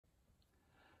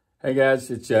Hey guys,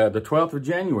 it's the 12th of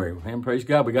January, and praise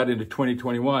God, we got into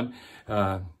 2021.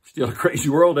 Still a crazy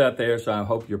world out there, so I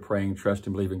hope you're praying, trust,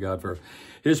 and believe in God for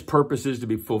His purposes to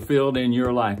be fulfilled in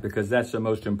your life, because that's the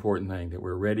most important thing, that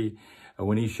we're ready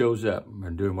when He shows up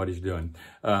and doing what He's doing.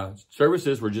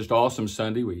 Services were just awesome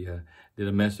Sunday. We did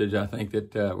a message, I think,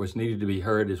 that was needed to be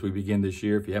heard as we begin this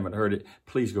year. If you haven't heard it,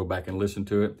 please go back and listen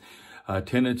to it.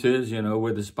 Attendances,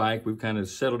 with the spike, we've kind of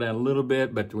settled down a little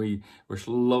bit, but we're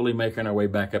slowly making our way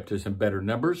back up to some better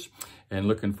numbers and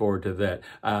looking forward to that.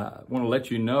 I want to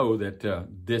let you know that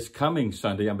this coming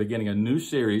Sunday, I'm beginning a new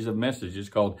series of messages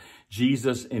called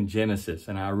Jesus in Genesis.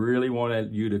 And I really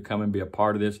wanted you to come and be a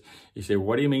part of this. You say,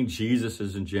 what do you mean Jesus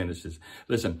is in Genesis?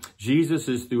 Listen, Jesus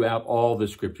is throughout all the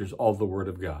scriptures, all the Word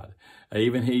of God.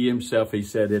 Even He Himself, He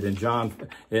said it in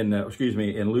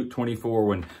Luke 24,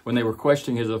 when they were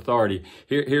questioning His authority.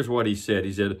 Here's what He said.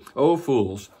 He said, "O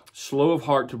fools, slow of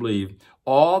heart to believe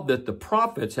all that the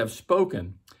prophets have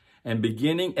spoken, and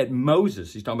beginning at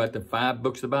Moses," he's talking about the 5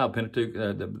 books of the Bible, Pentateuch,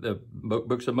 the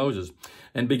books of Moses,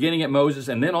 and beginning at Moses,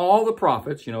 and then all the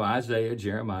prophets, Isaiah,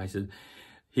 Jeremiah, said,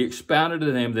 He expounded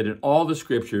to them that in all the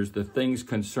scriptures, the things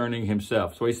concerning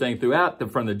Himself. So He's saying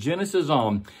from the Genesis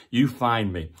on, you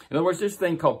find me. In other words, this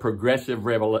thing called progressive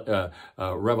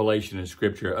revelation in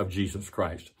scripture of Jesus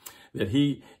Christ. That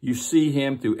you see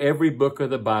Him through every book of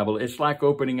the Bible. It's like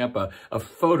opening up a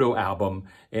photo album.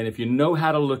 And if you know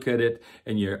how to look at it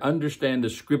and you understand the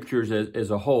scriptures as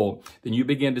a whole, then you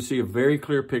begin to see a very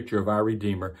clear picture of our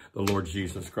Redeemer, the Lord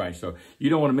Jesus Christ. So you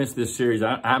don't want to miss this series.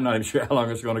 I'm not even sure how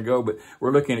long it's going to go, but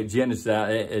we're looking at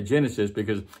Genesis,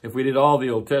 because if we did all the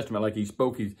Old Testament like He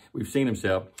spoke, we've seen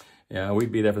Himself,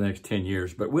 we'd be there for the next 10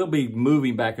 years. But we'll be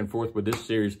moving back and forth with this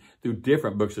series through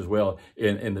different books as well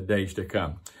in the days to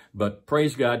come. But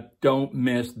praise God, don't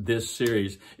miss this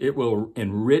series. It will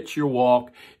enrich your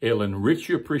walk. It'll enrich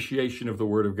your appreciation of the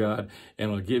Word of God,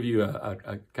 and it'll give you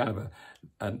a kind of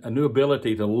a new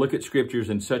ability to look at scriptures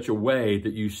in such a way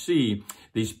that you see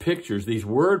these pictures, these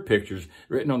word pictures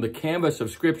written on the canvas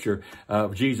of scripture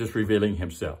of Jesus revealing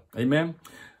Himself. Amen?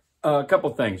 A couple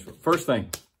things. First thing,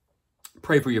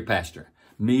 pray for your pastor.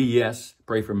 Me, yes,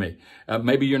 pray for me.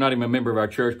 Maybe you're not even a member of our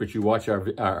church, but you watch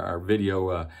our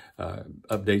video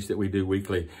updates that we do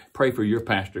weekly. Pray for your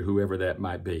pastor, whoever that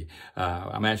might be.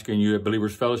 I'm asking you at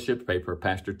Believers Fellowship to pray for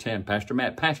Pastor Tim, Pastor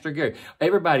Matt, Pastor Gary,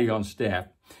 everybody on staff,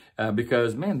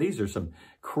 because, man, these are some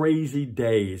crazy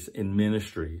days in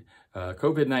ministry.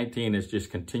 COVID-19 has just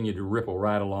continued to ripple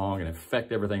right along and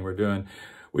affect everything we're doing.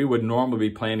 We would normally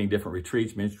be planning different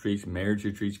retreats, men's retreats, marriage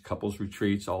retreats, couples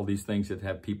retreats, all these things that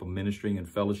have people ministering and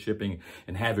fellowshipping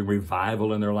and having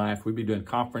revival in their life. We'd be doing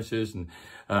conferences, and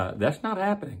that's not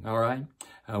happening, all right?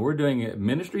 We're doing it.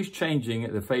 Ministry's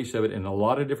changing the face of it in a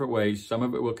lot of different ways. Some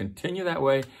of it will continue that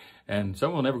way, and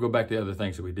some will never go back to the other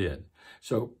things that we did.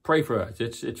 So pray for us.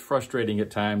 It's frustrating at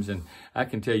times, and I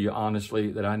can tell you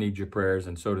honestly that I need your prayers,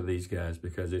 and so do these guys,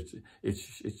 because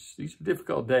these are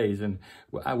difficult days, and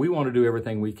we want to do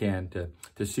everything we can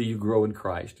to see you grow in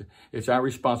Christ. It's our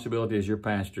responsibility as your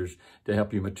pastors to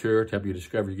help you mature, to help you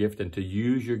discover your gift, and to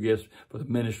use your gifts for the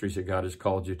ministries that God has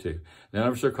called you to. None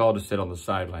of us are called to sit on the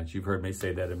sidelines. You've heard me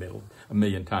say that a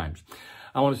million times.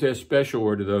 I want to say a special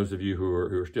word to those of you who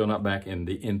are still not back in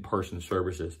the in-person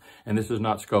services. And this is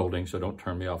not scolding, so don't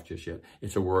turn me off just yet.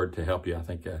 It's a word to help you, I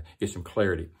think, get some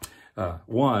clarity.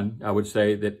 One, I would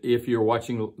say that if you're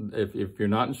watching, if you're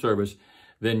not in service,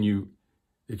 then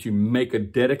that you make a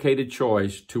dedicated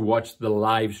choice to watch the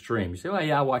live stream. You say, well,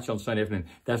 yeah, I watch on Sunday afternoon.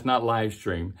 That's not live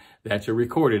stream. That's a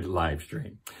recorded live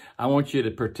stream. I want you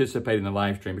to participate in the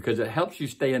live stream because it helps you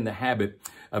stay in the habit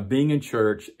of being in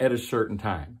church at a certain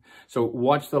time. So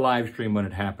watch the live stream when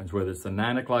it happens, whether it's the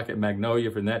 9 o'clock at Magnolia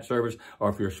from that service, or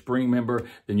if you're a spring member,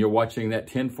 then you're watching that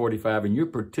 10:45 and you're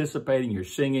participating, you're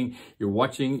singing, you're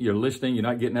watching, you're listening, you're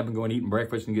not getting up and going eating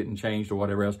breakfast and getting changed or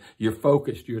whatever else. You're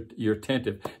focused, you're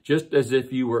attentive, just as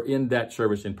if you were in that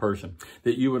service in person,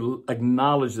 that you would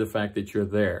acknowledge the fact that you're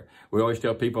there. We always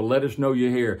tell people, let us know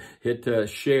you're here. Hit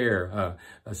share,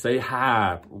 say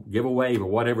hi, give a wave, or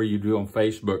whatever you do on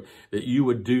Facebook, that you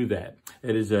would do that.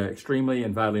 It is extremely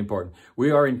and vitally important.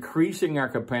 We are increasing our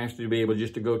capacity to be able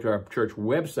just to go to our church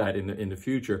website in the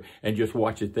future and just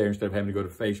watch it there instead of having to go to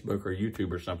Facebook or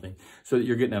YouTube or something, so that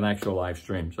you're getting an actual live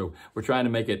stream. So we're trying to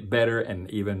make it better and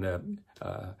even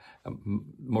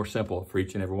more simple for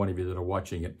each and every one of you that are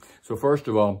watching it. So first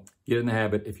of all, get in the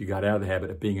habit, if you got out of the habit,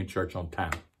 of being in church on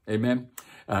time. Amen?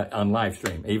 On live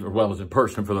stream, even as well as in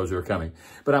person for those who are coming.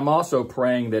 But I'm also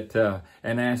praying that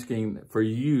and asking for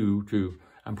you to,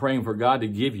 I'm praying for God to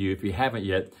give you, if you haven't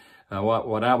yet,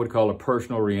 what I would call a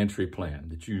personal reentry plan,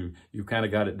 that you kind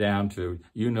of got it down to,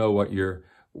 what your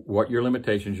what your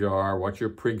limitations are, what your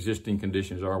pre-existing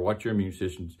conditions are, what your immune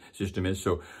system is.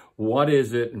 So what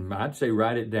is it? And I'd say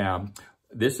write it down.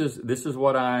 This is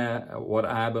what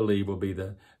I believe will be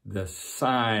the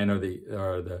sign or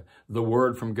the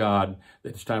word from God that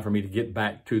it's time for me to get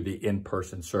back to the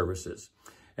in-person services.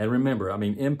 And remember, I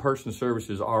mean, in-person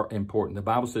services are important. The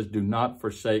Bible says, do not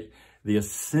forsake the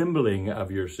assembling of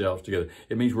yourselves together.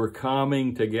 It means we're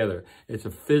coming together. It's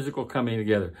a physical coming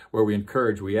together where we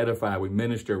encourage, we edify, we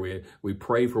minister, we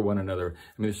pray for one another.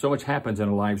 I mean, so much happens in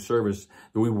a live service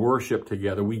that we worship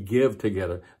together, we give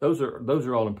together. Those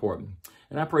are all important.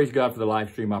 And I praise God for the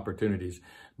live stream opportunities.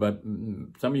 But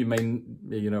some of you may,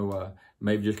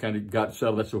 maybe just kind of got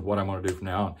settled. That's what I'm going to do from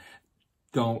now on.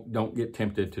 Don't get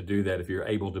tempted to do that if you're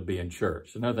able to be in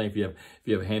church. Another thing, if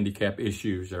you have handicap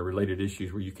issues or related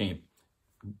issues where you can't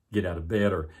get out of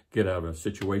bed or get out of a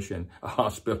situation, a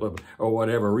hospital or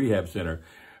whatever, rehab center.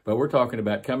 But we're talking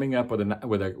about coming up with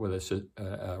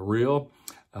a real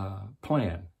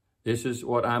plan. This is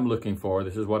what I'm looking for.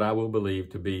 This is what I will believe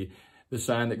to be the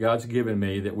sign that God's given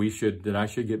me that I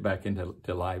should get back into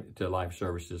live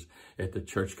services at the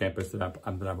church campus that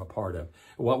I'm a part of.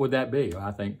 What would that be? Well,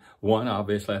 I think one,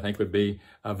 obviously, would be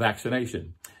a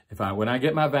vaccination. When I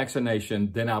get my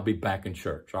vaccination, then I'll be back in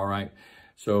church. All right.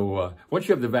 So once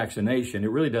you have the vaccination,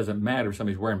 it really doesn't matter if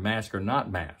somebody's wearing mask or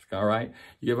not mask. All right.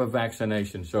 You have a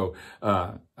vaccination. So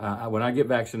when I get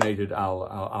vaccinated,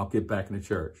 I'll get back into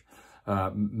church.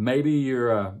 Maybe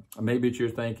you're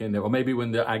thinking that, well, maybe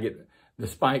when I get the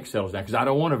spike settles down, because I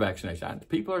don't want a vaccination.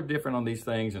 People are different on these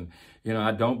things, and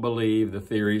I don't believe the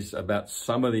theories about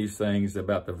some of these things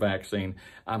about the vaccine.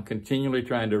 I'm continually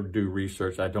trying to do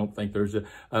research. I don't think there's a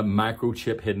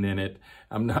microchip hidden in it.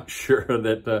 I'm not sure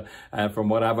that, from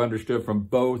what I've understood from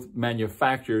both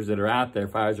manufacturers that are out there,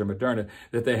 Pfizer and Moderna,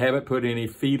 that they haven't put any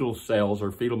fetal cells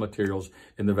or fetal materials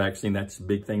in the vaccine. That's a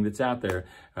big thing that's out there,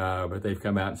 but they've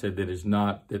come out and said that it's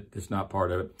not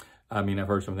part of it. I mean, I've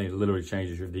heard something that literally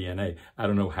changes your DNA. I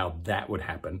don't know how that would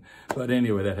happen. But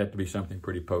anyway, that had to be something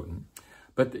pretty potent.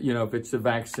 But, if it's a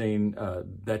vaccine,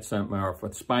 that's something, or if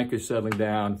a spike is settling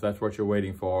down, if that's what you're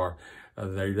waiting for,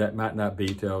 that might not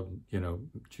be till,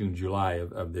 June, July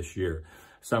of this year.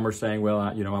 Some are saying, well,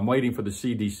 I'm waiting for the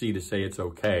CDC to say it's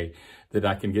okay, that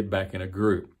I can get back in a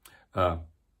group.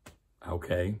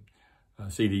 Okay.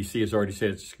 CDC has already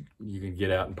said you can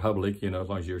get out in public, as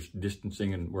long as you're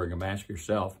distancing and wearing a mask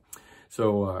yourself.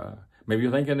 So maybe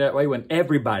you're thinking that way when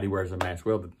everybody wears a mask.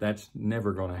 Well, that's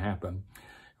never going to happen.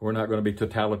 We're not going to be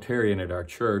totalitarian at our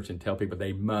church and tell people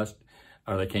they must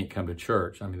or they can't come to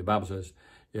church. I mean, the Bible says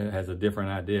it has a different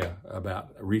idea about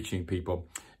reaching people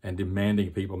and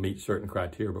demanding people meet certain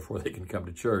criteria before they can come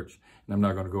to church. And I'm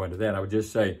not going to go into that. I would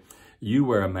just say you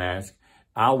wear a mask.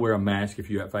 I'll wear a mask if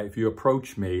you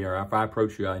approach me, or if I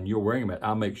approach you and you're wearing a mask,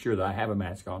 I'll make sure that I have a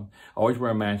mask on. I always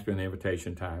wear a mask during the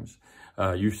invitation times.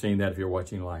 You've seen that if you're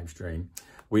watching live stream.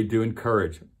 We do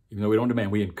encourage, even though we don't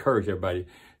demand, we encourage everybody,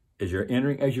 as you're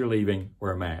entering, as you're leaving,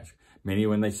 wear a mask. Many,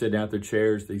 when they sit down at their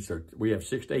chairs, we have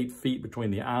 6 to 8 feet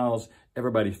between the aisles.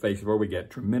 Everybody's faces where we get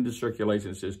tremendous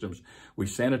circulation systems. We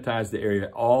sanitize the area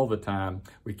all the time.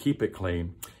 We keep it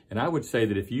clean. And I would say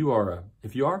that if you are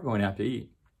going out to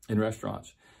eat in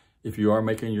restaurants, if you are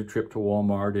making your trip to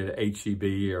Walmart at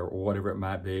HEB or whatever it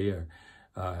might be, or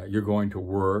you're going to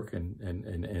work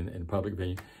in public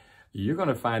venue, you're going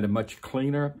to find a much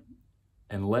cleaner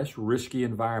and less risky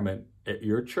environment at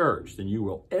your church than you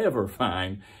will ever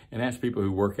find. And ask people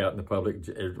who work out in the public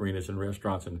arenas and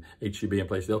restaurants and HEB and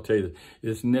places, they'll tell you that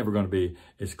it's never going to be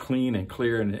as clean and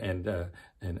clear and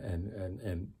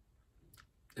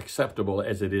acceptable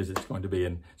as it's going to be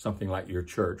in something like your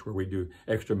church, where we do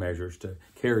extra measures to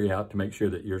carry out to make sure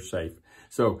that you're safe.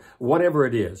 So whatever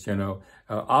it is,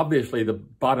 obviously the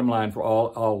bottom line for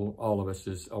all of us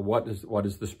is what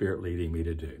is the Spirit leading me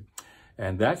to do?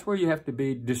 And that's where you have to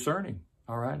be discerning.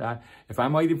 All right. If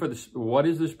I'm waiting for this, what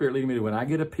is the Spirit leading me to? When I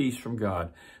get a peace from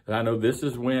God that I know this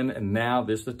is when and now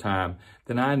this is the time,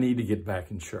 then I need to get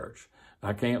back in church.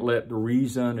 I can't let the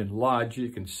reason and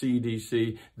logic and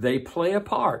CDC, they play a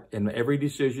part in every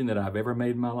decision that I've ever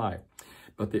made in my life.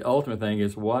 But the ultimate thing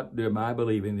is, what am I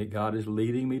believing that God is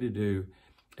leading me to do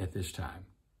at this time?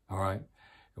 All right.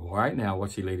 Right now,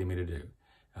 what's He leading me to do?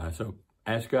 So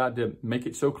ask God to make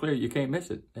it so clear you can't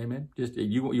miss it. Amen. Just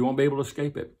you won't be able to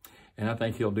escape it. And I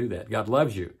think He'll do that. God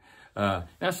loves you. And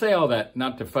I say all that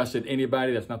not to fuss at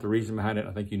anybody. That's not the reason behind it.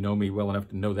 I think you know me well enough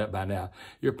to know that by now.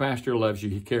 Your pastor loves you.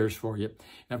 He cares for you.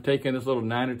 And I've taken this little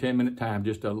 9 or 10 minute time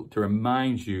just to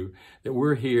remind you that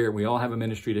we're here. We all have a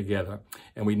ministry together,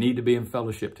 and we need to be in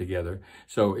fellowship together.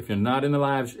 So if you're not in the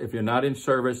lives, if you're not in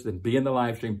service, then be in the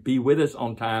live stream. Be with us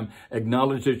on time.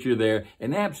 Acknowledge that you're there,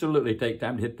 and absolutely take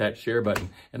time to hit that share button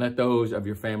and let those of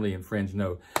your family and friends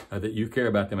know that you care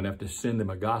about them enough to send them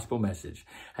a gospel message.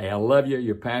 Hey, I love you.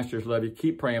 Your pastors love you.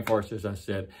 Keep praying for us, as I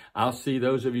said. I'll see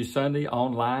those of you Sunday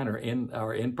online or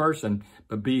in person,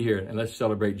 but be here and let's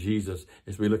celebrate Jesus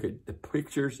as we look at the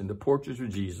pictures and the portraits of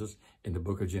Jesus in the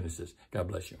book of Genesis. God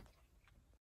bless you.